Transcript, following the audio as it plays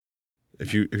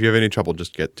If you have any trouble,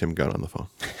 just get Tim Gunn on the phone.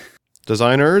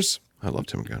 Designers, I love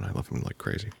Tim Gunn. I love him like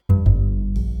crazy.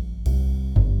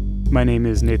 My name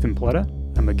is Nathan Paletta.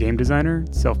 I'm a game designer,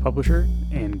 self-publisher,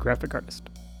 and graphic artist.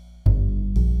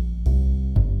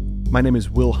 My name is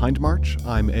Will Hindmarch.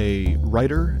 I'm a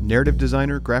writer, narrative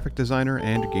designer, graphic designer,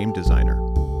 and game designer.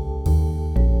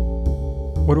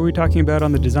 What are we talking about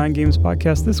on the Design Games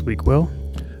podcast this week, Will?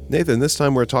 Nathan, this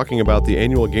time we're talking about the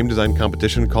annual game design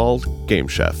competition called Game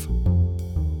Chef.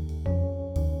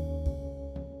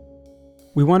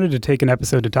 We wanted to take an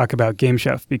episode to talk about Game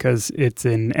Chef because it's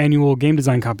an annual game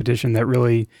design competition that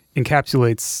really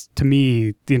encapsulates, to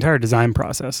me, the entire design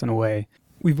process in a way.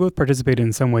 We've both participated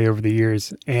in some way over the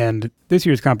years, and this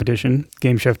year's competition,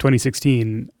 Game Chef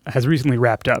 2016, has recently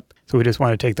wrapped up. So we just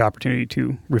want to take the opportunity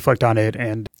to reflect on it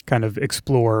and kind of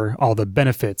explore all the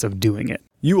benefits of doing it.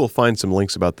 You will find some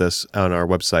links about this on our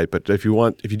website, but if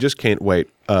you just can't wait,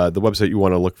 the website you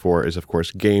want to look for is, of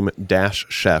course,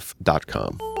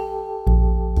 game-chef.com.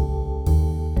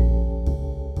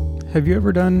 Have you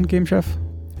ever done Game Chef?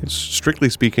 Strictly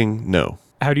speaking, no.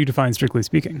 How do you define strictly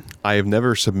speaking? I have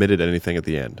never submitted anything at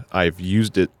the end. I've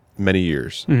used it many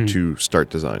years to start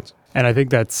designs. And I think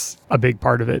that's a big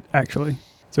part of it, actually.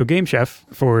 So Game Chef,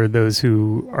 for those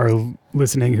who are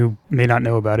listening who may not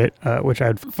know about it, which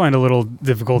I'd find a little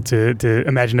difficult to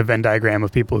imagine a Venn diagram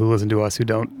of people who listen to us who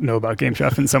don't know about Game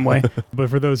Chef in some way. But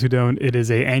for those who don't, it is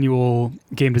an annual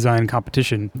game design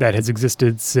competition that has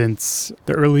existed since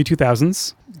the early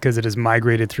 2000s because it has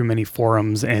migrated through many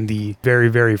forums, and the very,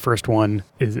 very first one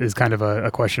is kind of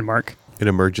a question mark. It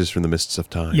emerges from the mists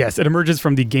of time. Yes, it emerges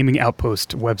from the Gaming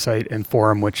Outpost website and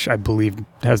forum, which I believe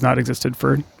has not existed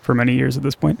for many years at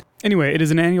this point. Anyway, it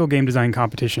is an annual game design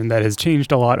competition that has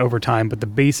changed a lot over time, but the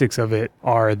basics of it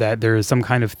are that there is some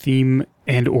kind of theme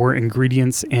and or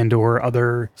ingredients and or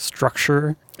other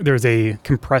structure. There's a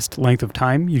compressed length of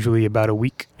time, usually about a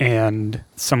week, and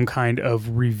some kind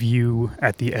of review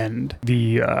at the end.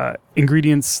 The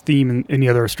ingredients, theme, and any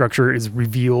other structure is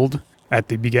revealed at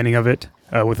the beginning of it.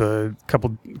 With a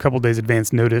couple days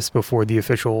advance notice before the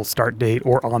official start date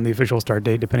or on the official start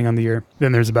date, depending on the year.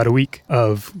 Then there's about a week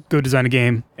of go design a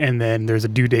game, and then there's a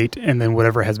due date, and then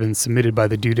whatever has been submitted by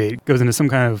the due date goes into some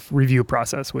kind of review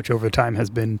process, which over time has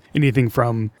been anything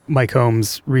from Mike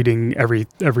Holmes reading every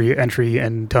entry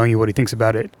and telling you what he thinks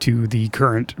about it to the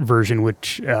current version,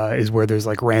 which is where there's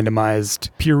like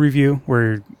randomized peer review,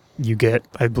 where you get,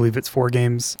 I believe it's 4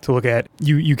 games to look at.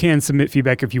 You can submit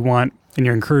feedback if you want, and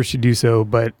you're encouraged to do so,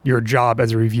 but your job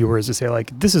as a reviewer is to say,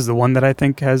 like, this is the one that I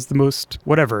think has the most,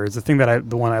 whatever, is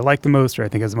the one I like the most, or I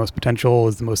think has the most potential,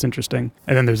 is the most interesting.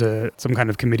 And then there's some kind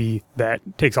of committee that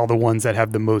takes all the ones that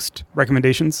have the most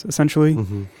recommendations, essentially,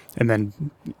 and then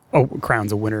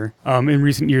crowns a winner. In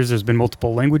recent years, there's been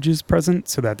multiple languages present,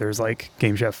 so that there's like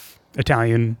Game Chef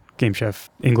Italian, Game Chef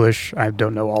English. I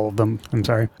don't know all of them. I'm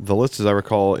sorry. The list, as I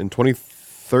recall, in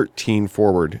 2013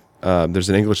 forward, there's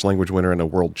an English language winner and a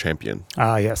world champion.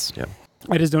 Yes. Yeah.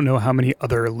 I just don't know how many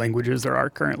other languages there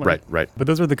are currently. Right. But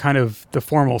those are the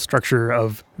formal structure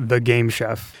of the Game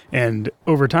Chef. And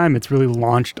over time, it's really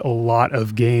launched a lot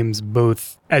of games,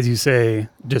 both, as you say,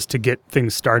 just to get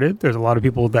things started. There's a lot of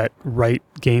people that write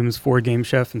games for Game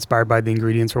Chef inspired by the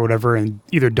ingredients or whatever, and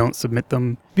either don't submit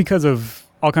them because of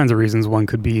all kinds of reasons. One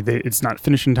could be that it's not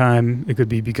finished in time. It could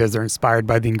be because they're inspired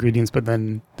by the ingredients, but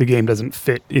then the game doesn't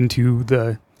fit into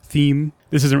the theme.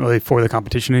 This isn't really for the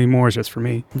competition anymore. It's just for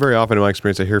me. Very often in my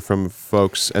experience, I hear from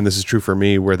folks, and this is true for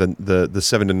me, where the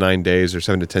 7 to 9 days or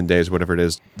 7 to 10 days, whatever it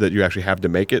is, that you actually have to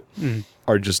make it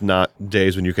are just not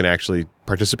days when you can actually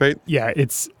participate. Yeah,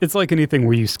 it's like anything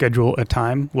where you schedule a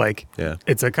time. Like,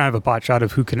 it's a kind of a pot shot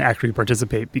of who can actually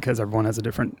participate because everyone has a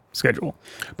different schedule.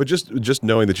 But just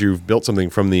knowing that you've built something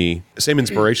from the same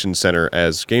inspiration center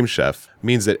as Game Chef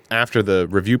means that after the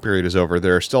review period is over,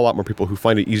 there are still a lot more people who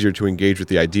find it easier to engage with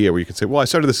the idea, where you can say, well, I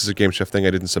started this as a Game Chef thing,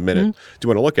 I didn't submit it. Do you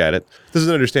want to look at it? This is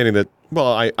an understanding that,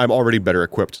 well, I'm already better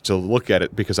equipped to look at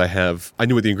it because I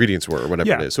knew what the ingredients were or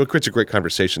whatever it is. So it creates a great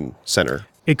conversation center.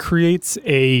 It creates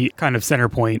a kind of center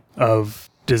point of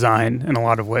design in a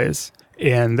lot of ways.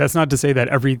 And that's not to say that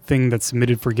everything that's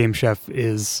submitted for Game Chef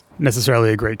is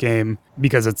necessarily a great game,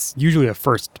 because it's usually a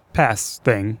first pass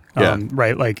thing,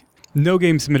 right? Like, no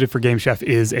game submitted for Game Chef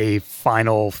is a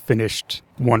final, finished,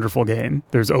 wonderful game.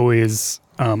 There's always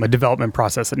a development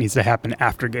process that needs to happen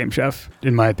after Game Chef,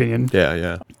 in my opinion.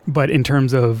 Yeah. But in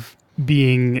terms of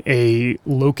being a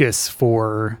locus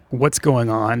for what's going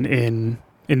on in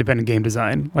independent game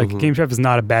design, like Game Chef is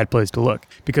not a bad place to look,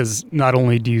 because not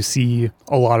only do you see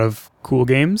a lot of cool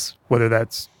games, whether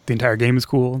that's the entire game is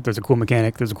cool. There's a cool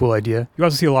mechanic. There's a cool idea. You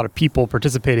also see a lot of people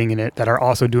participating in it that are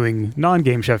also doing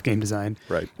non-Game Chef game design.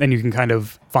 Right. And you can kind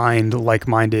of find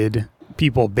like-minded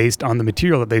people based on the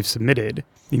material that they've submitted.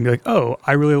 You can be like, oh,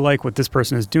 I really like what this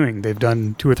person is doing. They've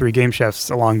done 2 or 3 Game Chefs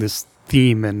along this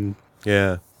theme, and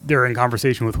Yeah. they're in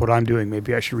conversation with what I'm doing.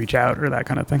 Maybe I should reach out, or that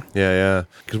kind of thing. Yeah.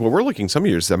 Because what we're looking some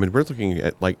years, I mean, we're looking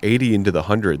at like 80 into the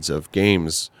hundreds of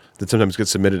games that sometimes get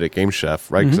submitted at Game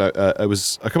Chef, right? Because it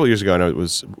was a couple of years ago, I know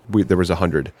there was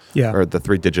 100, Yeah. or the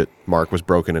 3-digit mark was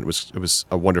broken. And it was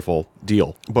a wonderful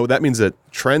deal. But that means that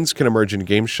trends can emerge in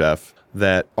Game Chef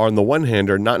that on the one hand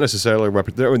are not necessarily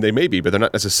they may be, but they're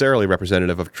not necessarily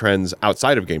representative of trends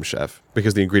outside of Game Chef,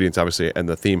 because the ingredients obviously and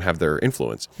the theme have their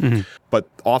influence. But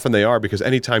often they are, because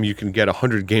anytime you can get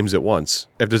 100 games at once,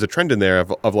 if there's a trend in there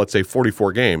of let's say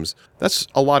 44 games, that's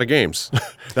a lot of games.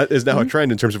 That is now a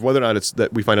trend in terms of whether or not it's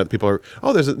that we find out that people are,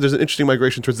 oh, there's an interesting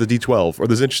migration towards the D12, or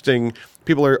there's interesting,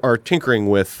 people are tinkering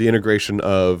with the integration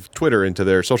of Twitter into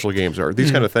their social games, or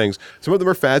these kind of things. Some of them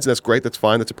are fads, and that's great, that's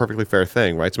fine, that's a perfectly fair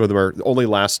thing, right? Some of them are only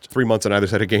last 3 months on either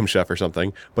side of Game Chef or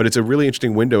something, but it's a really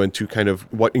interesting window into kind of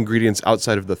what ingredients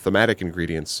outside of the thematic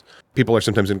ingredients people are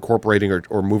sometimes incorporating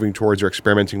or moving towards or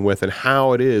experimenting with, and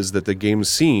how it is that the game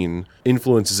scene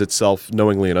influences itself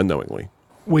knowingly and unknowingly.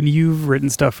 When you've written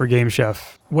stuff for Game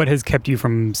Chef, what has kept you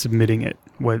from submitting it?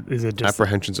 What is it? Just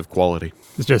Apprehensions of quality.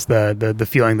 it's just the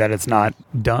feeling that it's not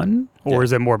done, or Yeah.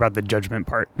 is it more about the judgment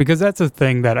part? Because that's a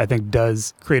thing that I think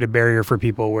does create a barrier for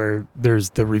people, where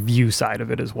there's the review side of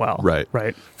it as well. Right.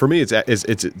 Right. For me, it's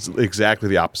exactly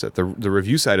the opposite. The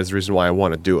review side is the reason why I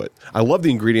want to do it. I love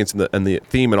the ingredients and the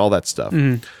theme and all that stuff.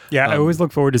 Yeah, I always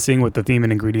look forward to seeing what the theme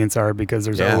and ingredients are, because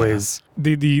there's Yeah. always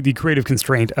the creative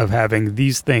constraint of having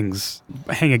these things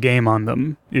hang a game on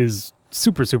them is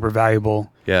super, super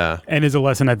valuable, Yeah. and is a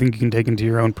lesson I think you can take into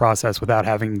your own process without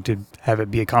having to have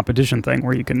it be a competition thing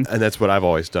where you can. And that's what I've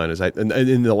always done. And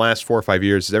in the last 4 or 5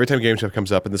 years, is every time Game Chef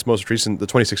comes up, and this most recent, the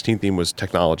 2016 theme was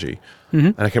technology,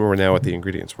 and I can't remember now what the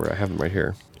ingredients were. I have them right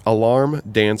here: alarm,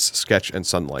 dance, sketch, and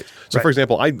sunlight. So, Right. for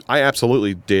example, I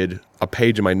absolutely did a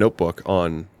page in my notebook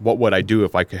on what would I do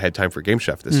if I had time for Game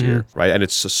Chef this year, right? And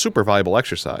it's a super valuable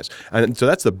exercise. And so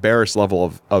that's the barest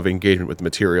level of engagement with the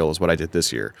material is what I did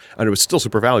this year. And it was still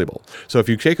super valuable. So if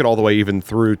you take it all the way even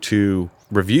through to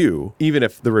review, even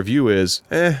if the review is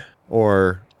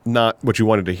or not what you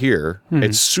wanted to hear,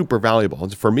 it's super valuable.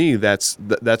 And for me, that's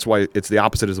why it's the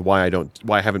opposite is why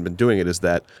I haven't been doing it, is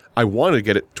that I want to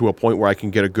get it to a point where I can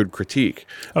get a good critique.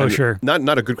 Oh, And sure.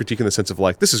 Not a good critique in the sense of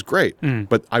like, this is great,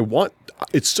 but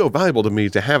it's so valuable to me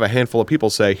to have a handful of people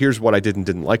say, here's what I did and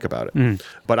didn't like about it.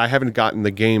 But I haven't gotten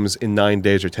the games in 9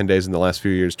 days or 10 days in the last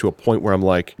few years to a point where I'm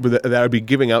like, that I would be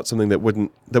giving out something that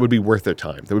would be worth their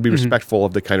time, that would be respectful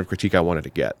of the kind of critique I wanted to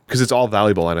get. Because it's all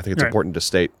valuable, and I think it's Right. important to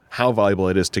state how valuable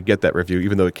it is to get that review,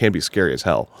 even though it can be scary as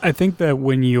hell. I think that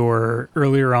when you're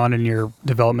earlier on in your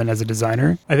development as a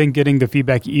designer, I think getting the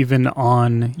feedback even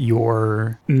on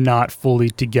your not fully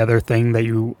together thing that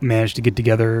you managed to get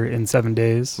together in 7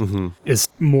 days is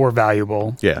more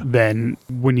valuable Yeah. than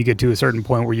when you get to a certain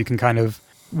point where you can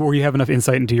where you have enough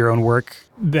insight into your own work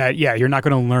that, yeah, you're not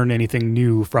going to learn anything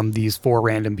new from these 4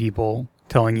 random people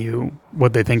telling you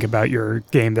what they think about your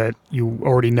game that you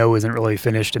already know isn't really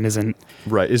finished and isn't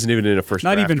Isn't even in a first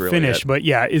not draft even really finished, yet. but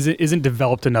yeah, isn't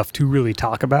developed enough to really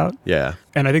talk about. Yeah.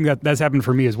 And I think that's happened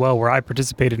for me as well, where I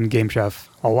participated in Game Chef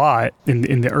a lot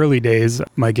in the early days.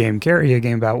 My game Carrie, a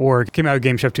game about war, came out of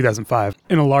Game Chef 2005,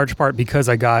 in a large part because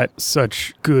I got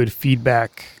such good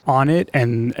feedback on it,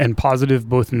 and positive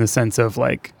both in the sense of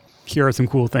like, here are some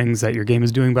cool things that your game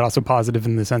is doing, but also positive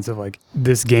in the sense of like,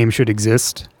 this game should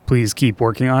exist. Please keep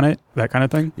working on it, that kind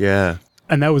of thing. Yeah.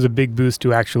 And that was a big boost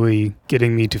to actually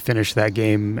getting me to finish that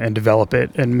game and develop it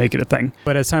and make it a thing.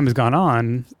 But as time has gone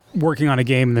on, working on a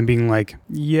game and then being like,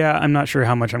 yeah, I'm not sure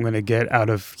how much I'm going to get out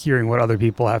of hearing what other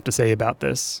people have to say about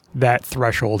this. That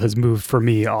threshold has moved for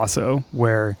me also,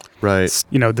 where, Right.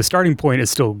 the starting point is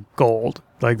still gold.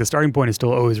 Like the starting point is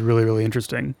still always really, really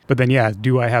interesting. But then, yeah,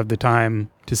 do I have the time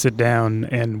to sit down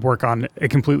and work on a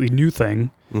completely new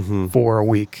thing for a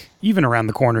week, even around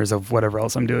the corners of whatever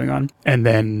else I'm doing on, and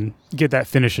then get that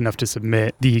finished enough to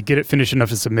submit? The get it finished enough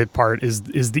to submit part is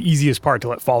the easiest part to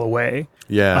let fall away.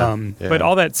 Yeah. But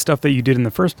all that stuff that you did in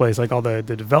the first place, like all the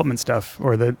development stuff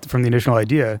or from the initial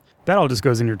idea, that all just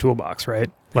goes in your toolbox, right?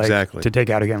 Like, Exactly. to take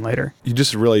out again later. You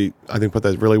just really, I think, put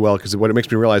that really well, because what it makes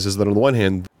me realize is that on the one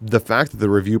hand, the fact that the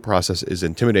review process is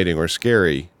intimidating or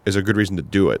scary is a good reason to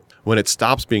do it. When it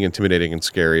stops being intimidating and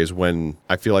scary is when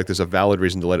I feel like there's a valid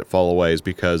reason to let it fall away, is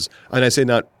because, and I say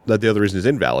not that the other reason is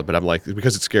invalid, but I'm like,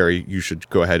 because it's scary, you should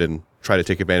go ahead and try to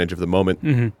take advantage of the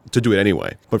moment to do it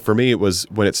anyway. But for me, it was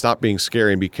when it stopped being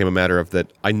scary and became a matter of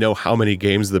that I know how many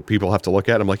games that people have to look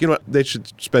at. I'm like, you know what? They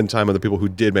should spend time on the people who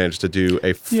did manage to do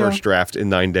a first draft in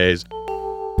 9 days.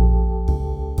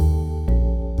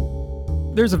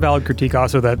 There's a valid critique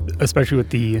also that, especially with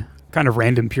the kind of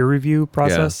random peer review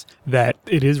process, that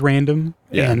it is random.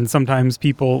 Yeah. And sometimes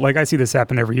people, like I see this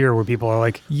happen every year where people are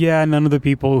like, yeah, none of the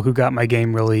people who got my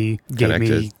game really gave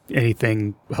me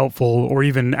anything helpful or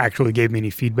even actually gave me any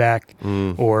feedback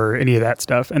or any of that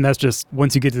stuff. And that's just,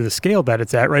 once you get to the scale that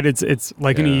it's at, right? It's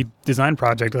like any design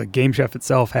project, like Game Chef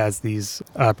itself has these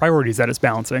priorities that it's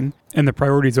balancing. And the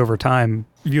priorities over time,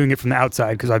 viewing it from the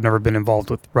outside, because I've never been involved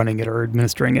with running it or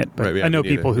administering it, but I know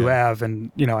people who have,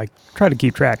 and I try to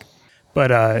keep track.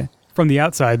 But from the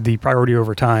outside, the priority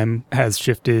over time has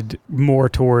shifted more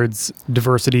towards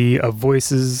diversity of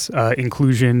voices,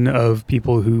 inclusion of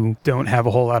people who don't have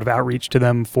a whole lot of outreach to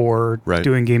them for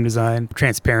doing game design,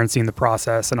 transparency in the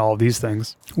process, and all of these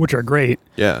things, which are great.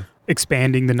 Yeah.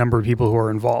 Expanding the number of people who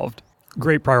are involved.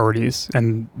 Great priorities,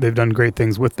 and they've done great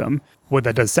things with them. What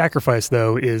that does sacrifice,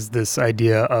 though, is this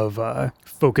idea of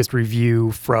focused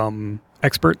review from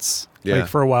experts. Yeah. Like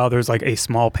for a while, there's like a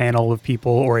small panel of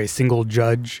people or a single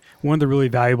judge. One of the really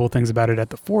valuable things about it at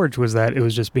the Forge was that it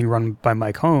was just being run by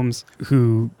Mike Holmes,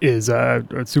 who is a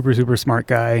super, super smart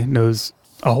guy, knows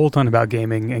a whole ton about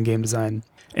gaming and game design.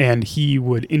 And he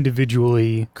would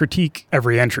individually critique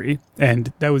every entry.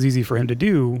 And that was easy for him to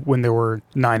do when there were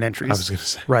 9 entries. I was going to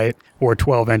say. Right? Or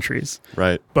 12 entries.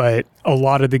 Right. But a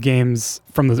lot of the games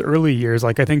from those early years,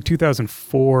 like I think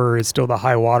 2004 is still the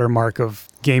high watermark of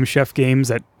Game Chef games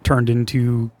that turned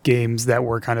into games that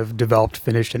were kind of developed,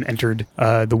 finished, and entered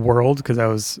the world, because that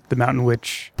was the Mountain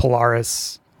Witch,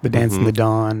 Polaris, the Dance in the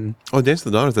Dawn. Oh, Dance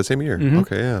in the Dawn is the same year.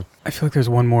 Okay, yeah. I feel like there's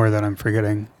one more that I'm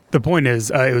forgetting. The point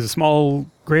is, it was a small,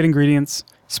 great ingredients,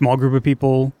 small group of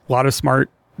people, a lot of smart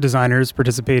designers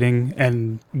participating,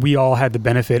 and we all had the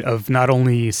benefit of not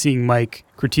only seeing Mike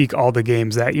critique all the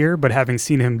games that year, but having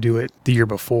seen him do it the year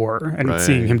before and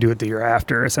seeing him do it the year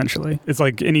after, essentially. It's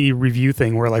like any review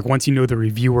thing where, like, once you know the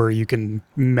reviewer, you can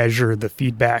measure the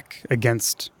feedback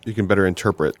against... You can better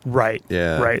interpret. Right.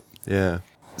 Yeah. Right. Yeah.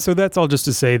 So that's all just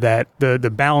to say that the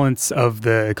balance of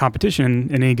the competition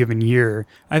in any given year,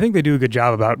 I think they do a good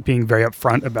job about being very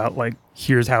upfront about, like,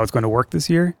 here's how it's going to work this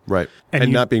year. Right.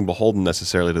 And not being beholden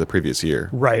necessarily to the previous year.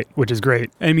 Right, which is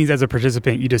great. And it means as a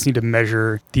participant, you just need to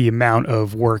measure the amount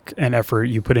of work and effort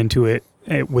you put into it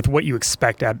with what you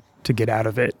expect to get out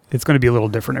of it. It's going to be a little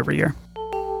different every year.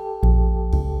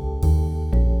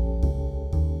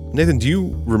 Nathan, do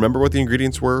you remember what the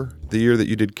ingredients were the year that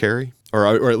you did Carrie? Or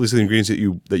at least the ingredients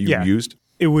that you used?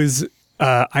 It was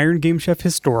Iron Game Chef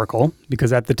Historical,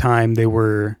 because at the time they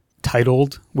were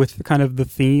titled with kind of the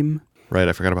theme. Right,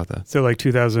 I forgot about that. So like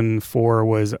 2004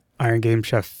 was Iron Game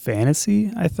Chef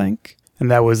Fantasy, I think. And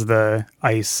that was the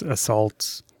Ice,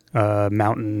 Assault,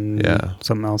 Mountain,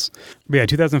 something else. But yeah,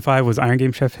 2005 was Iron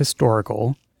Game Chef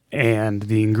Historical. And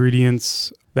the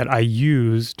ingredients that I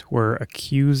used were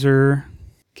Accuser,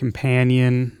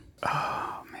 Companion...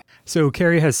 So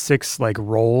Carrie has 6 like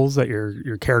roles that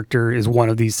your character is one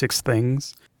of these 6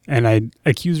 things, and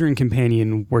Accuser and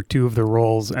Companion were 2 of the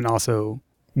roles, and also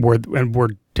were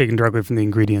taken directly from the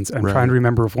ingredients. I'm trying to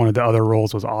remember if one of the other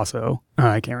roles was also.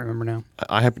 I can't remember now.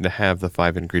 I happen to have the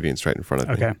 5 ingredients right in front of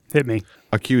me. Okay, hit me.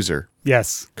 Accuser.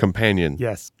 Yes. Companion.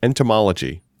 Yes.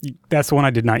 Entomology. That's the one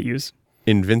I did not use.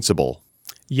 Invincible.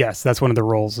 Yes, that's one of the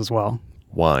roles as well.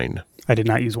 Wine. I did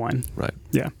not use wine. Right.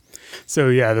 Yeah. So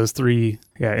yeah, those 3,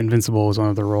 Invincible was one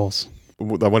of the roles.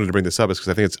 I wanted to bring this up because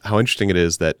I think it's how interesting it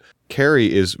is that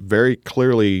Carrie is very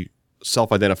clearly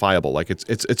self-identifiable. Like it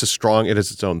has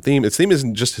its own theme. Its theme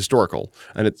isn't just historical,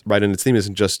 and its theme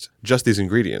isn't just these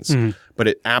ingredients, but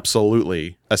it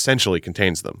absolutely essentially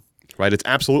contains them. Right? It's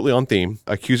absolutely on theme.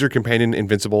 Accuser, Companion,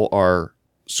 Invincible are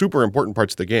super important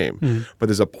parts of the game, but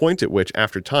there's a point at which,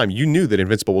 after time, you knew that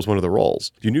Invincible was one of the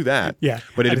roles. You knew that. Yeah,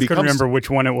 but I couldn't remember which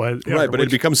one it was. Right, but it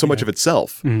becomes so much of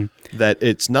itself that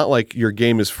it's not like your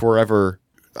game is forever,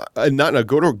 not in a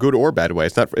good or bad way.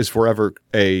 It's forever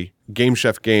a Game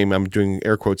Chef game. I'm doing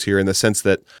air quotes here in the sense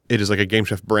that it is like a Game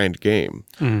Chef brand game.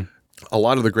 A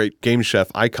lot of the great Game Chef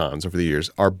icons over the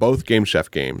years are both Game Chef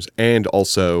games and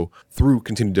also through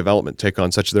continued development take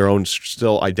on such their own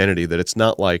still identity that it's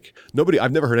not like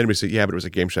I've never heard anybody say, yeah, but it was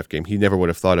a Game Chef game. He never would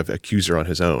have thought of Accuser on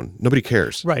his own. Nobody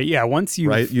cares. Right. Yeah. Once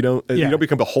you you don't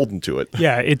become beholden to it.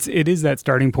 Yeah. It is that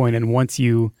starting point, and once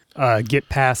you get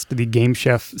past the Game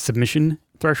Chef submission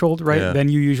threshold, right, then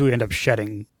you usually end up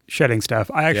shedding shedding stuff.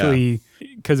 I actually,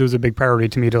 because it was a big priority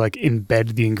to me to like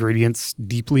embed the ingredients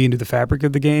deeply into the fabric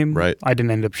of the game, Right. I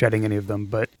didn't end up shedding any of them.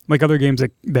 But like other games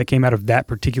that came out of that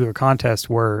particular contest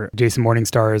were Jason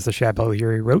Morningstar's The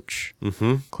Chapelier Roach,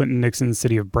 Clinton Nixon's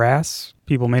City of Brass.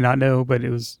 People may not know, but it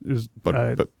was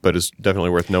But it's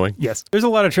definitely worth knowing. yes. There's a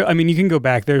lot of, I mean, you can go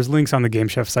back. There's links on the Game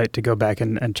Chef site to go back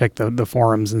and check the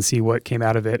forums and see what came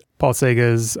out of it. Paul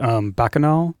Sega's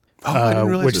Bacchanal, I didn't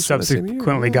realize which this was the same year.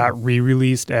 subsequently got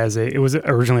re-released it was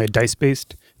originally a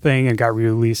dice-based thing and got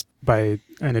re-released by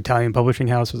an Italian publishing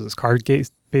house. It was this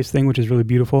card-based thing, which is really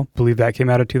beautiful. I believe that came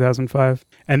out of 2005.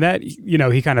 And that,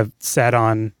 he kind of sat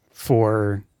on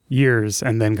for years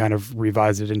and then kind of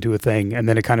revised it into a thing. And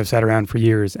then it kind of sat around for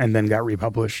years and then got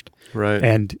republished. Right.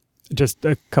 And just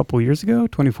a couple years ago,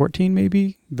 2014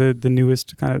 maybe, the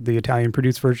newest kind of the Italian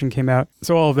produced version came out.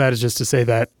 So all of that is just to say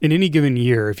that in any given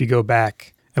year, if you go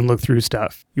back and look through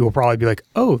stuff, you will probably be like,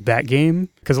 oh, that game,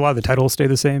 because a lot of the titles stay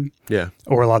the same. Yeah.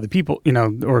 Or a lot of the people,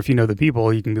 or if you know the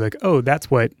people, you can be like, oh, that's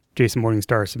what Jason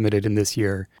Morningstar submitted in this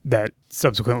year that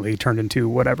subsequently turned into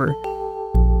whatever.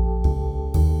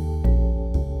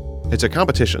 It's a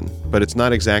competition, but it's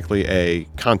not exactly a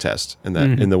contest in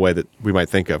that in the way that we might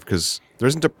think of, because there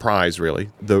isn't a prize really.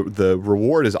 The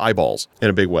reward is eyeballs in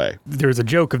a big way. There's a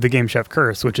joke of the Game Chef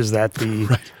curse, which is that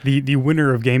the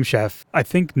winner of Game Chef, I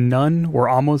think none or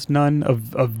almost none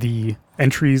of the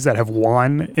entries that have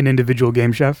won an individual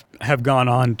Game Chef have gone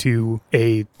on to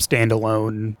a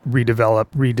standalone, redeveloped,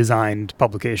 redesigned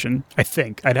publication. I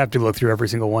think. I'd have to look through every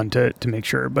single one to make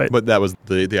sure. But that was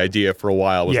the idea for a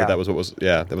while, was Yeah. that was what was,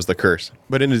 that was the curse.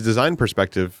 But in a design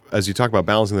perspective, as you talk about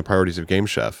balancing the priorities of Game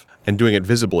Chef and doing it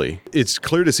visibly, it's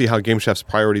clear to see how Game Chef's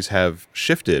priorities have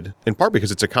shifted, in part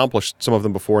because it's accomplished some of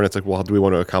them before, and it's like, well, do we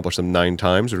want to accomplish them 9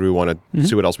 times, or do we want to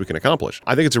see what else we can accomplish?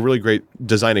 I think it's a really great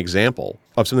design example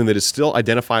of something that is still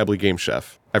identifiably Game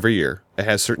Chef every year. It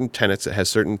has certain tenets, it has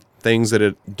certain things that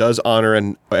it does honor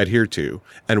and adhere to,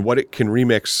 and what it can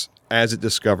remix as it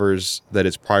discovers that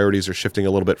its priorities are shifting a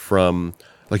little bit from,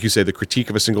 like you say, the critique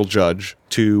of a single judge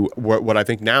to what I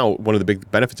think now one of the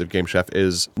big benefits of Game Chef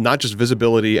is not just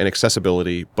visibility and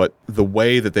accessibility, but the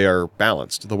way that they are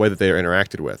balanced, the way that they are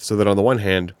interacted with. So that on the one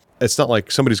hand, it's not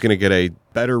like somebody's going to get a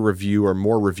better review or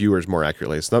more reviewers more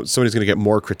accurately. It's not somebody's going to get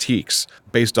more critiques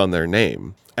based on their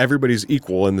name. Everybody's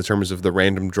equal in the terms of the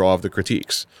random draw of the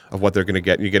critiques of what they're going to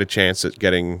get. You get a chance at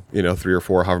getting, 3 or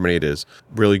 4, however many it is,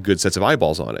 really good sets of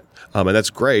eyeballs on it. And that's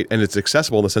great. And it's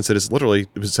accessible in the sense that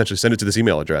it was essentially send it to this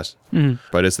email address.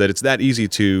 But it's that easy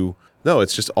to, no,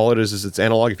 it's just all it is it's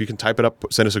analog. If you can type it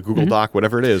up, send us a Google Doc,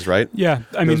 whatever it is, right? yeah,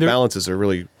 I mean, Those balances are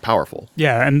really powerful.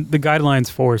 yeah, and the guidelines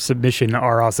for submission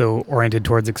are also oriented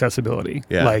towards accessibility.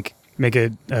 Yeah. Like make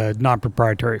a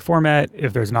non-proprietary format.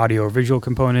 If there's an audio or visual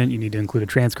component, you need to include a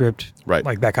transcript. Right.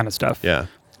 Like that kind of stuff. Yeah.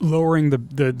 Lowering the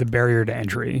barrier to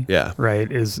entry. Yeah.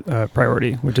 Right, is a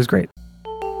priority, which is great.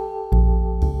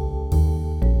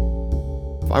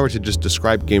 If I were to just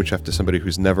describe Game Chef to somebody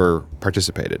who's never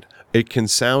participated, it can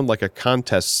sound like a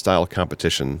contest-style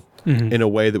competition in a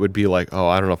way that would be like, oh,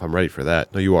 I don't know if I'm ready for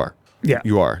that. No, you are. Yeah.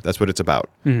 You are. That's what it's about.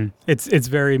 It's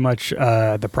very much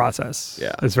the process.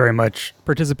 Yeah. It's very much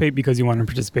participate because you want to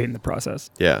participate in the process.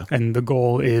 Yeah. And the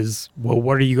goal is, well,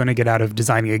 what are you going to get out of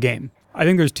designing a game? I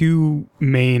think there's 2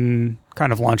 main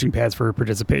kind of launching pads for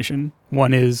participation.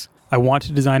 One is, I want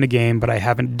to design a game, but I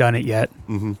haven't done it yet.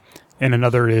 And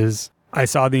another is, I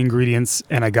saw the ingredients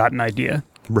and I got an idea.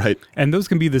 Right. And those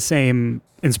can be the same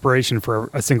inspiration for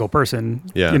a single person,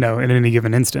 Yeah. in any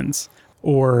given instance.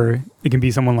 Or it can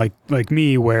be someone like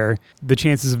me, where the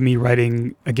chances of me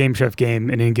writing a Game Chef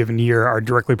game in any given year are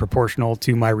directly proportional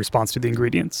to my response to the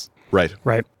ingredients. Right.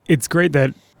 Right. It's great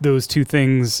that those 2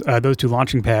 things, those 2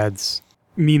 launching pads,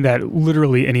 mean that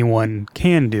literally anyone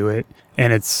can do it.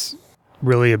 And it's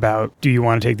really about, do you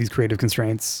want to take these creative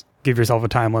constraints, give yourself a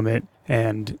time limit,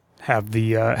 and have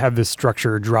the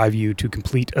structure drive you to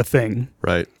complete a thing.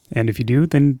 Right. And if you do,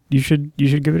 then you should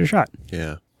give it a shot.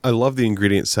 Yeah. I love the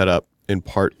ingredient setup in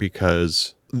part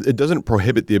because it doesn't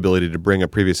prohibit the ability to bring a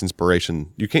previous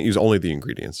inspiration. You can't use only the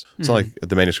ingredients. It's not like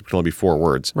the manuscript can only be 4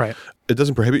 words. Right. It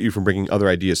doesn't prohibit you from bringing other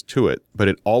ideas to it, but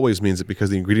it always means that because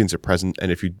the ingredients are present,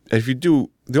 and if you do,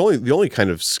 the only kind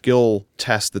of skill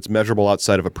test that's measurable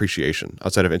outside of appreciation,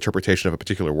 outside of interpretation of a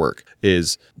particular work,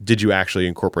 is did you actually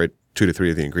incorporate 2 to 3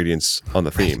 of the ingredients on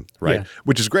the theme, right? Yeah.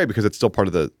 Which is great because it's still part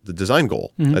of the design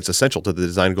goal. That's essential to the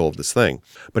design goal of this thing.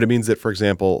 But it means that, for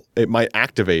example, it might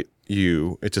activate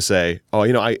you to say, oh,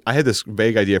 I had this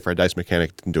vague idea for a dice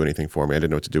mechanic, didn't do anything for me. I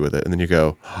didn't know what to do with it. And then you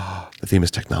go, oh, the theme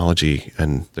is technology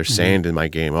and there's sand in my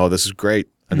game. Oh, this is great.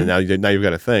 And then now you've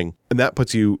got a thing. And that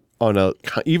puts you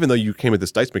even though you came at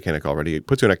this dice mechanic already, it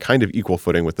puts you on a kind of equal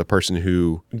footing with the person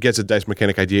who gets a dice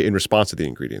mechanic idea in response to the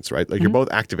ingredients, right? Like you're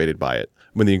both activated by it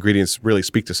when the ingredients really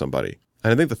speak to somebody.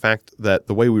 And I think the fact that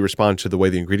the way we respond to the way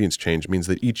the ingredients change means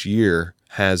that each year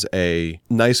has a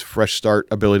nice fresh start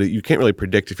ability that you can't really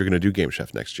predict if you're going to do Game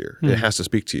Chef next year. It has to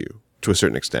speak to you to a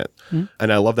certain extent.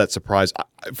 And I love that surprise.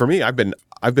 For me, I've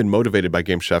been motivated by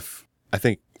Game Chef, I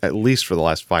think, at least for the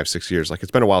last 5-6 years. Like,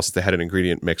 it's been a while since they had an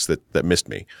ingredient mix that missed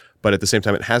me. But at the same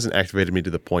time, it hasn't activated me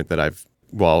to the point that I'm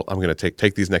going to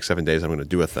take these next 7 days, I'm going to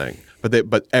do a thing.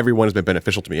 But everyone has been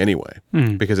beneficial to me anyway,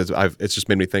 because it's just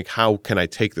made me think, how can I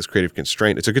take this creative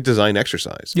constraint? It's a good design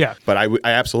exercise. Yeah. But I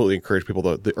absolutely encourage people,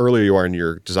 the earlier you are in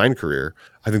your design career,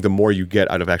 I think the more you get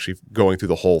out of actually going through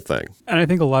the whole thing. And I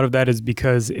think a lot of that is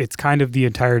because it's kind of the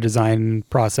entire design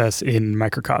process in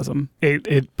microcosm.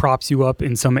 It props you up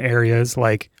in some areas,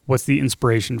 like what's the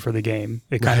inspiration for the game.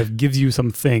 It kind of gives you some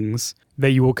things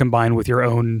that you will combine with your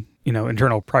own,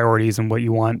 internal priorities and what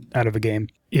you want out of a game.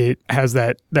 It has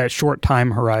that short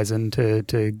time horizon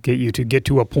to get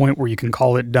to a point where you can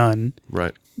call it done.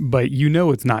 Right. But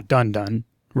it's not done.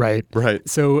 Right. Right.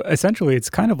 So essentially, it's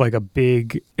kind of like a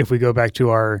big, if we go back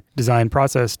to our design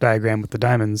process diagram with the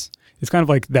diamonds, it's kind of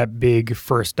like that big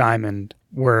first diamond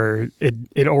where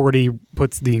it already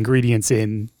puts the ingredients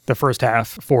in the first half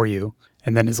for you.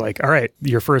 And then it's like, all right,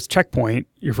 your first checkpoint,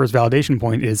 your first validation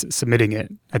point is submitting it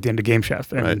at the end of Game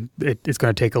Chef. And it's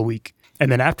going to take a week.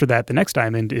 And then after that, the next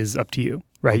diamond is up to you,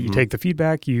 right? You take the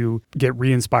feedback, you get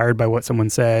re-inspired by what someone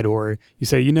said, or you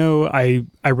say, I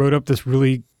wrote up this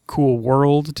really cool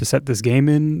world to set this game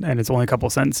in, and it's only a couple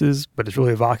sentences, but it's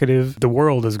really evocative. The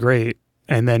world is great.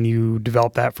 And then you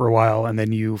develop that for a while, and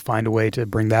then you find a way to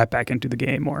bring that back into the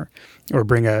game, or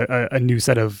bring a new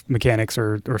set of mechanics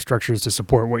or structures to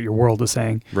support what your world is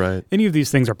saying. Right. Any of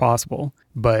these things are possible,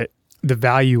 but the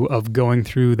value of going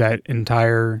through that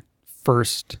entire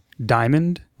first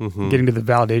diamond, getting to the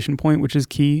validation point, which is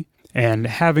key, and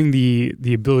having the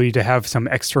ability to have some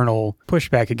external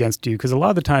pushback against you. Because a lot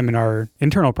of the time in our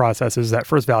internal processes, that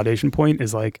first validation point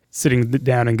is like sitting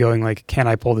down and going like, can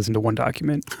I pull this into one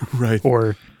document? Right.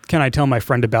 Or can I tell my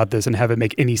friend about this and have it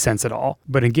make any sense at all?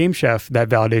 But in Game Chef, that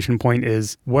validation point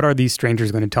is, what are these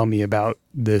strangers going to tell me about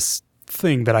this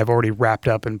thing that I've already wrapped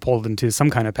up and pulled into some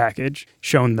kind of package,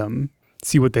 shown them,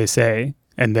 see what they say,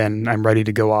 and then I'm ready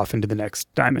to go off into the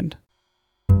next diamond.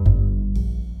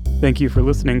 Thank you for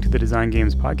listening to the Design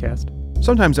Games Podcast.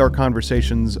 Sometimes our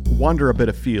conversations wander a bit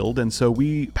afield, and so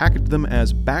we package them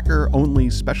as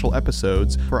backer-only special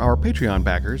episodes for our Patreon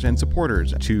backers and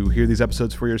supporters. To hear these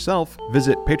episodes for yourself,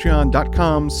 visit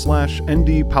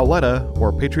patreon.com/ndpauletta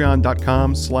or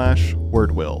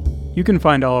patreon.com/wordwill. You can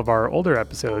find all of our older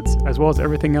episodes, as well as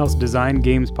everything else Design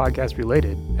Games Podcast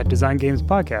related, at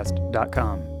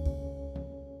designgamespodcast.com.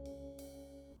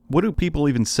 What do people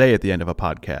even say at the end of a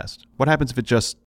podcast? What happens if it just